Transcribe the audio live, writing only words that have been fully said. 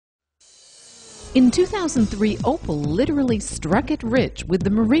In 2003, Opel literally struck it rich with the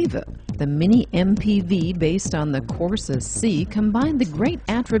Meriva. The mini MPV based on the Corsa C combined the great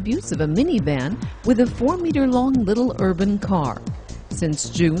attributes of a minivan with a 4-meter-long little urban car.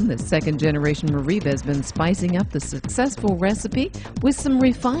 Since June, the second-generation Meriva has been spicing up the successful recipe with some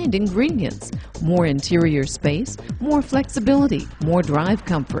refined ingredients: more interior space, more flexibility, more drive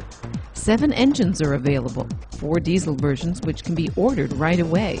comfort. 7 engines are available, 4 diesel versions which can be ordered right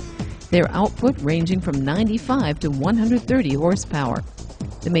away. Their output ranging from 95 to 130 horsepower.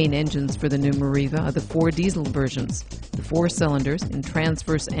 The main engines for the new Meriva are the 4 diesel versions. The 4 cylinders in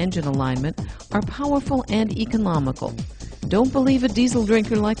transverse engine alignment are powerful and economical. Don't believe a diesel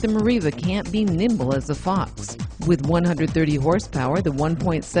drinker like the Meriva can't be nimble as a fox. With 130 horsepower, the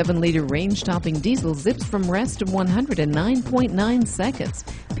 1.7-liter range-topping diesel zips from rest to 100 in 9.9 seconds,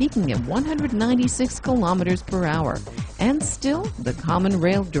 peaking at 196 kilometers per hour. And still, the common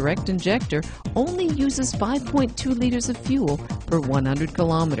rail direct injector only uses 5.2 liters of fuel per 100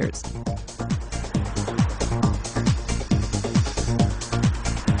 kilometers.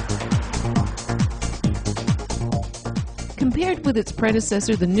 Compared with its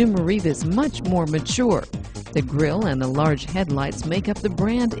predecessor, the new Meriva is much more mature. The grille and the large headlights make up the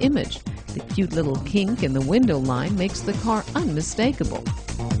brand image. The cute little kink in the window line makes the car unmistakable.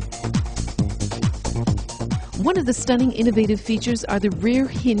 One of the stunning innovative features are the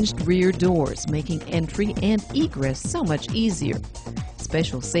rear-hinged rear doors, making entry and egress so much easier.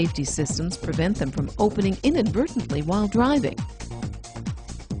 Special safety systems prevent them from opening inadvertently while driving.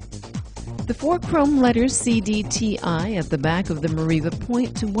 The 4 chrome letters CDTI at the back of the Meriva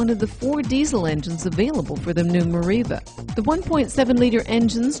point to one of the 4 diesel engines available for the new Meriva. The 1.7-liter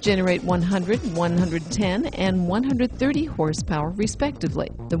engines generate 100, 110, and 130 horsepower respectively.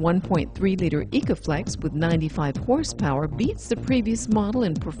 The 1.3-liter EcoFlex with 95 horsepower beats the previous model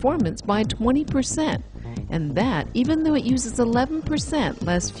in performance by 20%, and that even though it uses 11%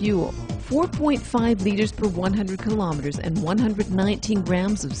 less fuel. 4.5 liters per 100 kilometers and 119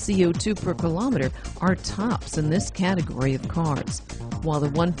 grams of CO2 per kilometer are tops in this category of cars. While the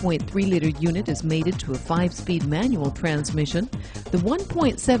 1.3-liter unit is mated to a 5-speed manual transmission, the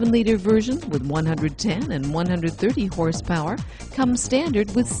 1.7-liter version with 110 and 130 horsepower comes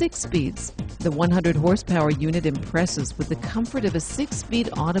standard with 6 speeds. The 100 horsepower unit impresses with the comfort of a 6-speed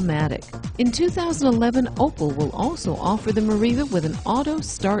automatic. In 2011, Opel will also offer the Meriva with an auto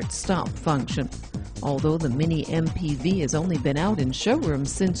start-stop function. Although the mini MPV has only been out in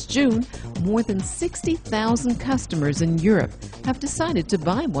showrooms since June, more than 60,000 customers in Europe have decided to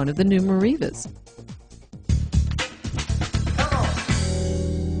buy one of the new Merivas.